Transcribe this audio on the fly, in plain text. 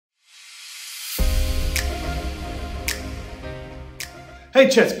Hey,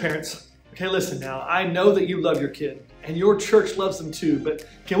 Chet's parents. Okay, listen now. I know that you love your kid and your church loves them too, but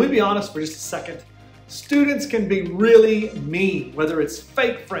can we be honest for just a second? Students can be really mean, whether it's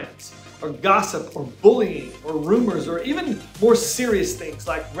fake friends or gossip or bullying or rumors or even more serious things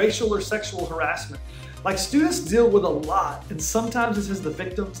like racial or sexual harassment. Like, students deal with a lot, and sometimes it's as the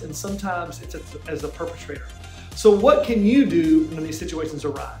victims and sometimes it's as the perpetrator. So what can you do when these situations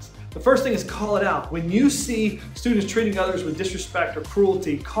arise? The first thing is call it out. When you see students treating others with disrespect or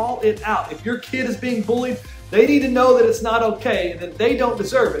cruelty, call it out. If your kid is being bullied, they need to know that it's not okay and that they don't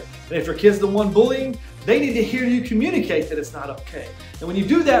deserve it. And if your kid's the one bullying, they need to hear you communicate that it's not okay. And when you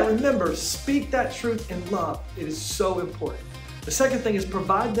do that, remember, speak that truth in love. It is so important. The second thing is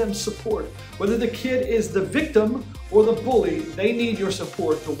provide them support. Whether the kid is the victim or the bully, they need your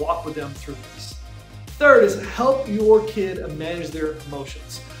support to walk with them through this. Third is help your kid manage their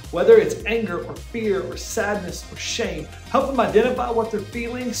emotions. Whether it's anger or fear or sadness or shame, help them identify what they're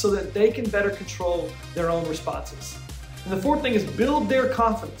feeling so that they can better control their own responses. And the fourth thing is build their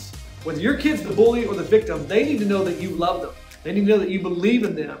confidence. Whether your kid's the bully or the victim, they need to know that you love them. They need to know that you believe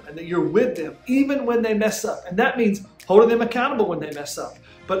in them and that you're with them even when they mess up. And that means holding them accountable when they mess up.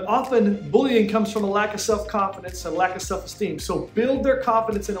 But often bullying comes from a lack of self-confidence and lack of self-esteem. So build their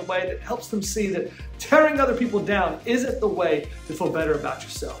confidence in a way that helps them see that tearing other people down isn't the way to feel better about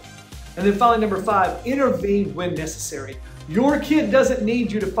yourself. And then finally, number 5, intervene when necessary. Your kid doesn't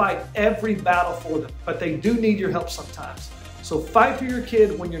need you to fight every battle for them, but they do need your help sometimes. So fight for your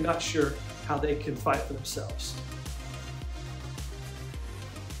kid when you're not sure how they can fight for themselves.